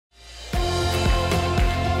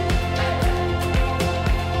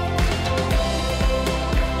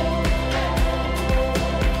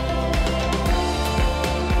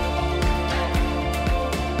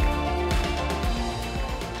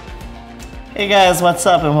Hey guys, what's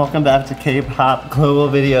up and welcome back to K-pop Global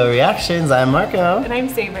Video Reactions. I'm Marco. And I'm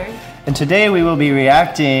Saber. And today we will be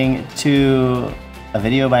reacting to a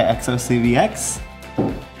video by EXO-CBX.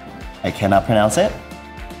 I cannot pronounce it.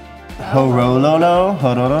 Horololo,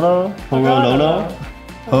 Horololo, Horololo,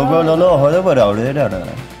 Horololo, Horololo,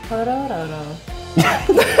 Horololo.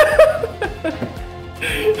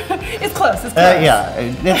 It's close, it's close. Yeah,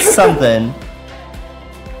 it's something.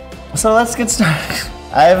 So let's get started.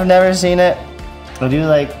 I've never seen it. I do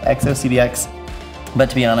like EXO-CBX, but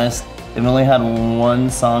to be honest, they've only had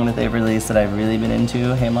one song that they've released that I've really been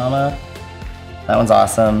into, Hey Mama. That one's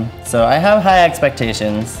awesome. So I have high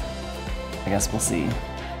expectations. I guess we'll see.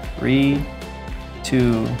 3,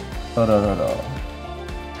 2, Horololo.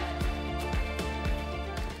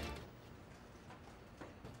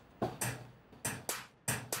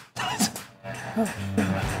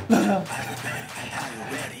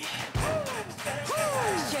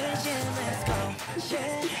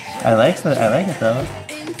 I like it though.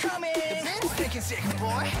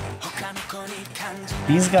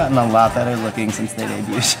 He's gotten a lot better looking since they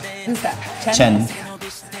debuted. Who's that? Chen.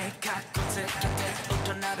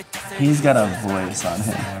 He's got a voice on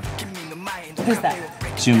him. Who's that?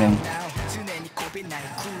 Jumin.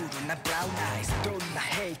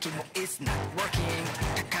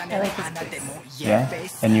 I like his voice. Yeah?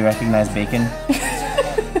 And you recognize Bacon?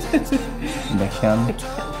 Bacon.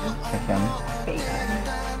 Bacon.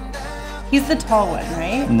 He's the tall one,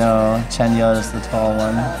 right? No, Chen Yo is the tall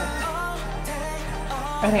one.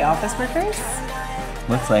 Are they office workers?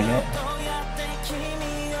 Looks like it.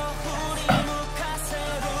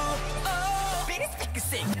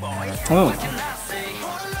 Ooh.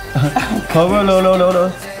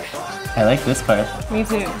 Horololo. I like this part. Me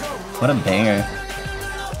too. What a banger.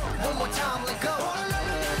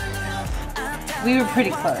 We were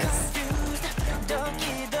pretty close.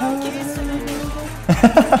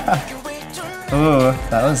 Ooh,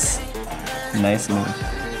 that was a nice move.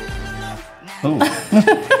 Ooh.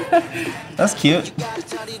 That's cute.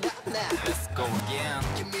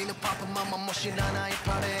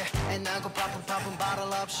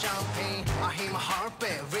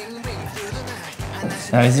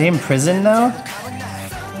 Now, is he in prison now?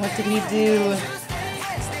 What did he do?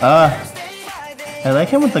 I like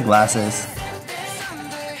him with the glasses.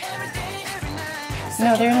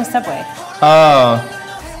 No, they're in a subway. Oh.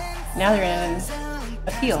 Now they're in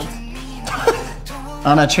a field.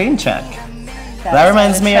 On a train track. That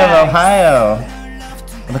reminds me of Ohio.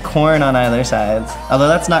 The corn on either side. Although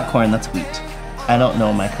that's not corn, that's wheat. I don't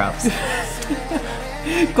know my crops.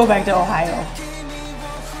 Go back to Ohio.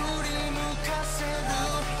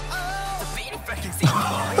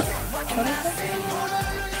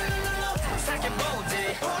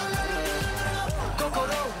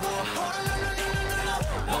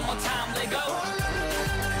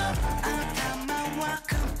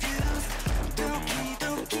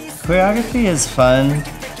 Choreography is fun,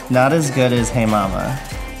 not as good as Hey Mama.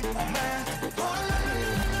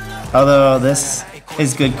 Although this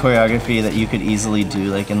is good choreography that you could easily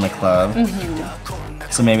do like in the club.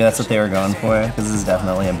 So maybe that's what they were going for, because this is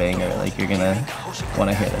definitely a banger. Like you're gonna want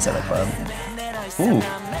to hear this at a club. Ooh,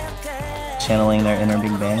 channeling their inner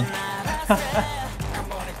Big Bang.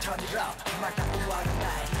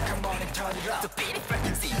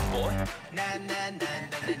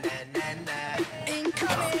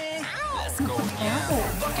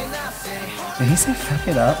 Did he say fuck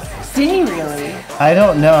it up? Did he really? I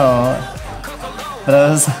don't know. But I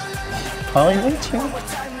was probably way true.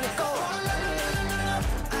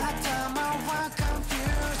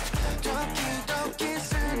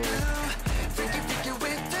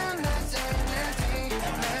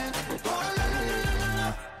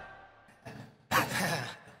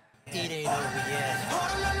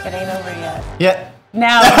 It ain't over yet. Yeah.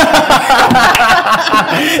 Now.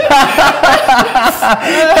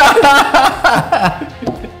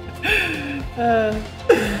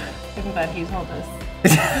 I'm glad he told us.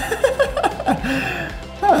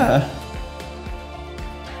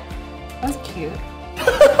 That's cute.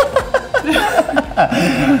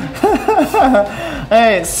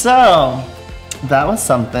 Alright, so that was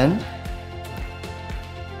something.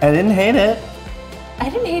 I didn't hate it. I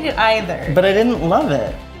didn't hate it either. But I didn't love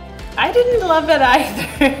it. I didn't love it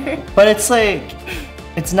either. But it's like,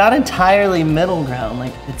 it's not entirely middle ground.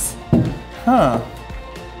 Like, it's,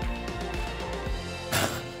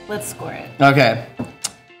 Let's score it. Okay.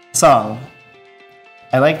 Song.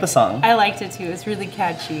 I like the song. I liked it too. It's really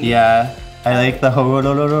catchy. Yeah. I like the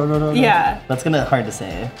horololo. Yeah. That's gonna hard to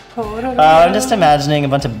say. Horololo. I'm just imagining a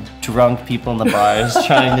bunch of drunk people in the bars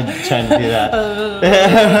trying to do that.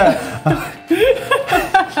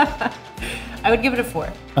 would give it a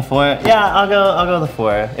 4. A 4? Yeah, I'll go with a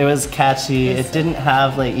 4. It was catchy. It didn't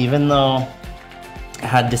have like, even though it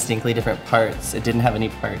had distinctly different parts, it didn't have any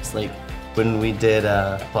parts like when we did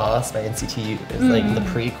Boss by NCT. It was like the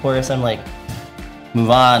pre-chorus. I'm like, move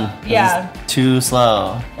on. Yeah. It was too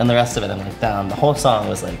slow, and the rest of it I'm like, down. The whole song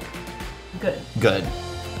was like good.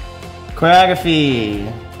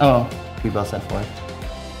 Choreography. Oh, we both said 4.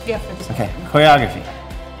 Yeah, for this Okay, choreography.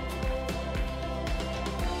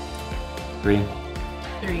 3.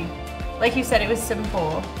 3. Like you said, it was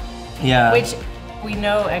simple. Yeah. Which we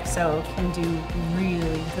know EXO can do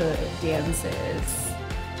really good dances.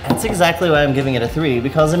 That's exactly why I'm giving it a 3,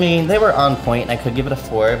 because I mean, they were on point. I could give it a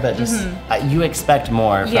 4, but just you expect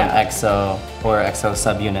more from EXO or EXO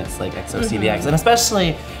subunits like EXO-CBX, and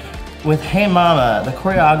especially with Hey Mama, the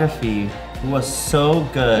choreography was so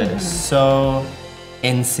good, so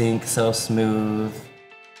in sync, so smooth,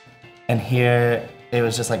 and here it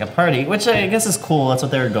was just like a party, which I guess is cool. That's what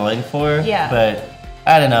they were going for. Yeah. But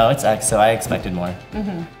I don't know. It's EXO. I expected more.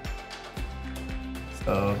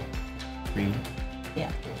 So 3. Yeah.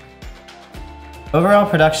 Overall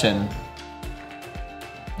production.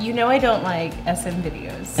 You know I don't like SM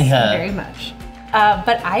videos very much.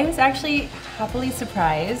 But I was actually happily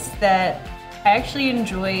surprised that I actually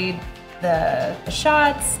enjoyed the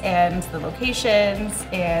shots and the locations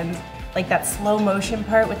and like that slow motion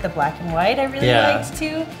part with the black and white I really liked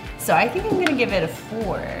too. So I think I'm gonna give it a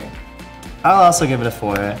 4. I'll also give it a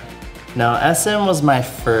 4. Now SM was my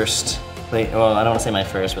first, like, well, I don't want to say my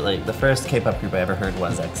first, but like the first K-pop group I ever heard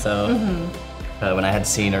was EXO. When I had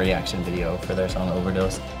seen a reaction video for their song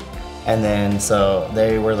Overdose. And then, so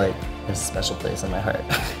they were like, there's a special place in my heart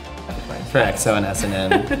for EXO and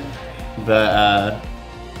S&M. But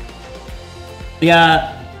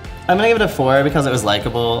yeah, I'm gonna give it a 4 because it was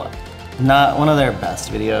likable. Not one of their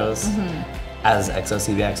best videos as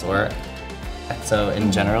EXO-CBX or EXO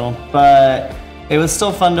in general, but it was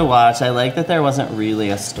still fun to watch. I like that there wasn't really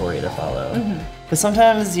a story to follow. Because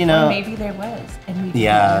sometimes, you know... Or maybe there was, and we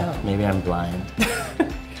didn't know. Maybe I'm blind.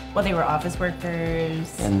 Well, they were office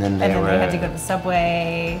workers, and then they had to go to the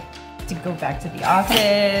subway, to go back to the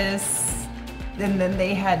office, and then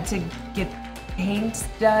they had to get paint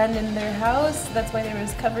done in their house. That's why there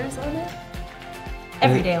was covers on it.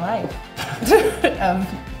 Everyday life of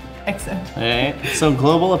EXO. Alright, so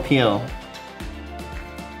global appeal.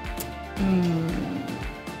 I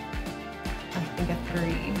think a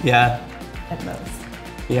 3. Yeah. At most.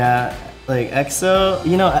 Yeah, like EXO,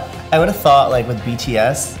 you know, I would have thought like with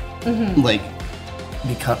BTS, like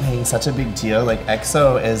becoming such a big deal, like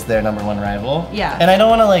EXO is their #1 rival. Yeah. And I don't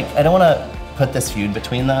want to put this feud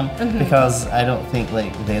between them because I don't think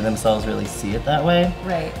like they themselves really see it that way.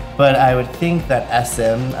 Right. But I would think that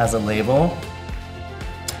SM as a label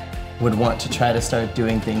would want to try to start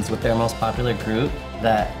doing things with their most popular group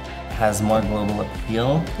that has more global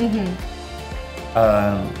appeal.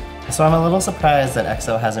 So I'm a little surprised that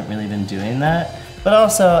EXO hasn't really been doing that. But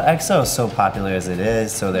also, EXO is so popular as it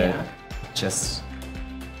is, so they're just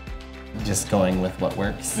going with what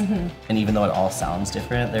works. And even though it all sounds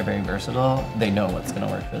different, they're very versatile. They know what's gonna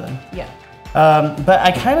work for them. Yeah. But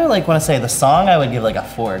I kind of like want to say the song I would give like a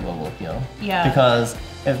 4 global appeal. Yeah. Because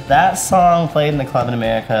if that song played in the club in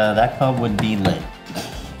America, that club would be lit.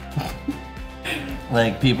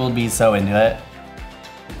 Like people would be so into it.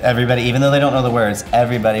 Everybody, even though they don't know the words,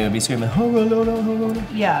 everybody would be screaming, Horololo.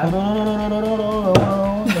 Yeah.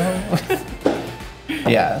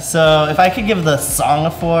 Yeah, so if I could give the song a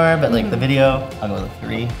 4, but like the video, I'll go with a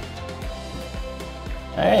 3.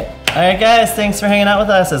 Alright guys, thanks for hanging out with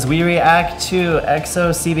us as we react to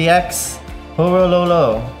EXO-CBX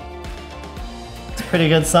Horololo. It's a pretty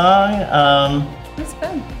good song. It was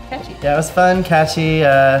fun, catchy. Yeah, it was fun, catchy,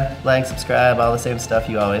 like, subscribe, all the same stuff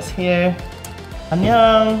you always hear. 안녕.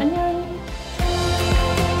 안녕.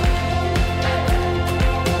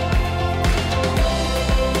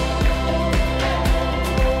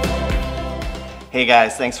 Hey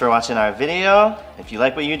guys, thanks for watching our video. If you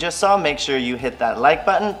like what you just saw, make sure you hit that like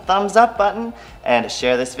button, thumbs up button, and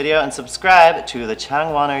share this video and subscribe to the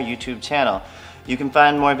Changwonner YouTube channel. You can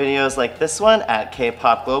find more videos like this one at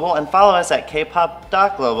kpopglobal and follow us at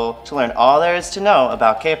kpop.global to learn all there is to know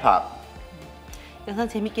about K-pop. 영상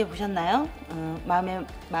재밌게 보셨나요?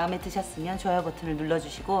 마음에 드셨으면 좋아요 버튼을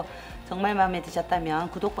눌러주시고 정말 마음에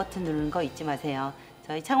드셨다면 구독 버튼 누르는 거 잊지 마세요.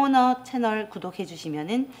 저희 창원어 채널 구독해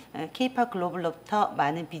주시면은 K-pop 글로벌로부터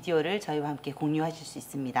많은 비디오를 저희와 함께 공유하실 수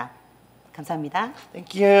있습니다. 감사합니다.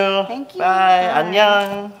 Thank you. Thank you. Bye. Bye.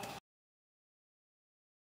 안녕.